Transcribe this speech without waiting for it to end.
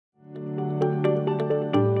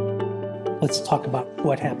Let's talk about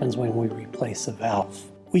what happens when we replace a valve.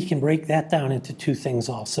 We can break that down into two things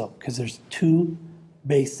also, because there's two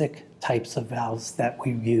basic types of valves that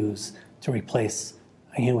we use to replace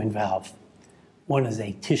a human valve. One is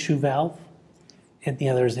a tissue valve, and the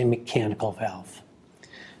other is a mechanical valve.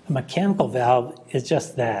 A mechanical valve is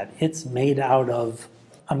just that. It's made out of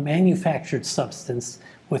a manufactured substance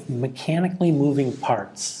with mechanically moving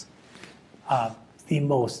parts. The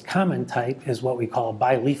most common type is what we call a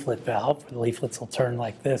bileaflet valve. The leaflets will turn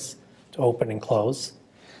like this to open and close,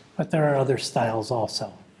 but there are other styles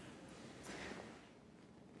also.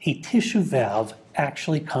 A tissue valve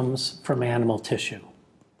actually comes from animal tissue,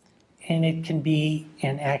 and it can be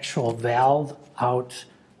an actual valve out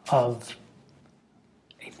of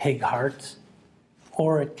a pig heart,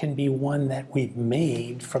 or it can be one that we've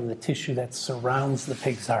made from the tissue that surrounds the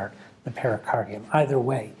pig's heart, the pericardium. Either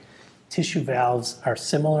way, tissue valves are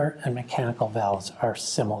similar and mechanical valves are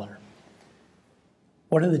similar.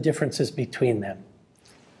 What are the differences between them?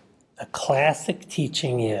 The classic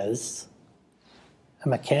teaching is a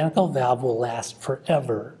mechanical valve will last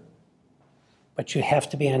forever, but you have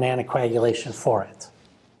to be on anticoagulation for it.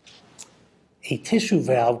 A tissue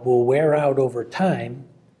valve will wear out over time,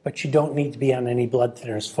 but you don't need to be on any blood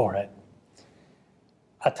thinners for it.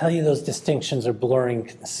 I'll tell you, those distinctions are blurring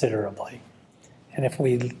considerably. And if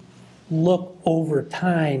we look over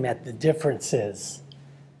time at the differences,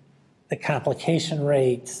 the complication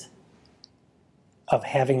rates of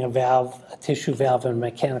having a valve, a tissue valve and a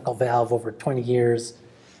mechanical valve over 20 years,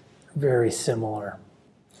 very similar.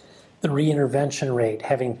 The reintervention rate,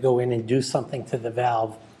 having to go in and do something to the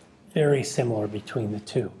valve, very similar between the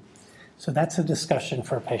two. So that's a discussion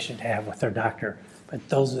for a patient to have with their doctor, but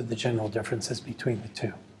those are the general differences between the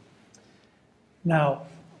two. Now,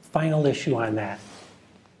 final issue on that.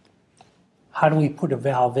 How do we put a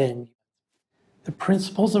valve in? The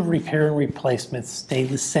principles of repair and replacement stay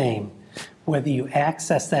the same, whether you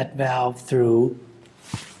access that valve through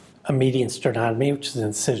a median sternotomy, which is an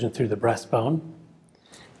incision through the breastbone,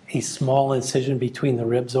 a small incision between the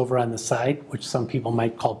ribs over on the side, which some people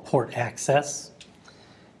might call port access,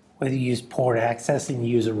 whether you use port access and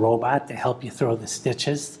you use a robot to help you throw the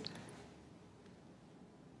stitches.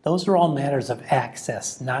 Those are all matters of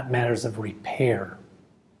access, not matters of repair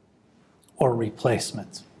or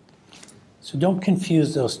replacement. So don't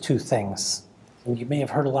confuse those two things. And you may have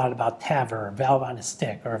heard a lot about TAVR, a valve on a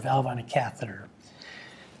stick, or a valve on a catheter.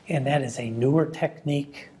 And that is a newer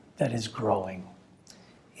technique that is growing.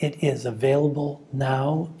 It is available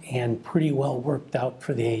now and pretty well worked out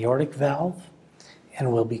for the aortic valve,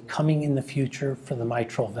 and will be coming in the future for the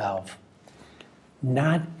mitral valve.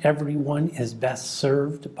 Not everyone is best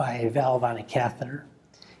served by a valve on a catheter,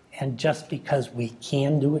 and just because we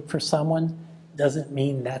can do it for someone doesn't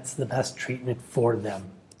mean that's the best treatment for them.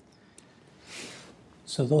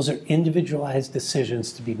 So those are individualized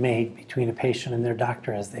decisions to be made between a patient and their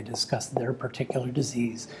doctor as they discuss their particular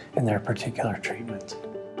disease and their particular treatment.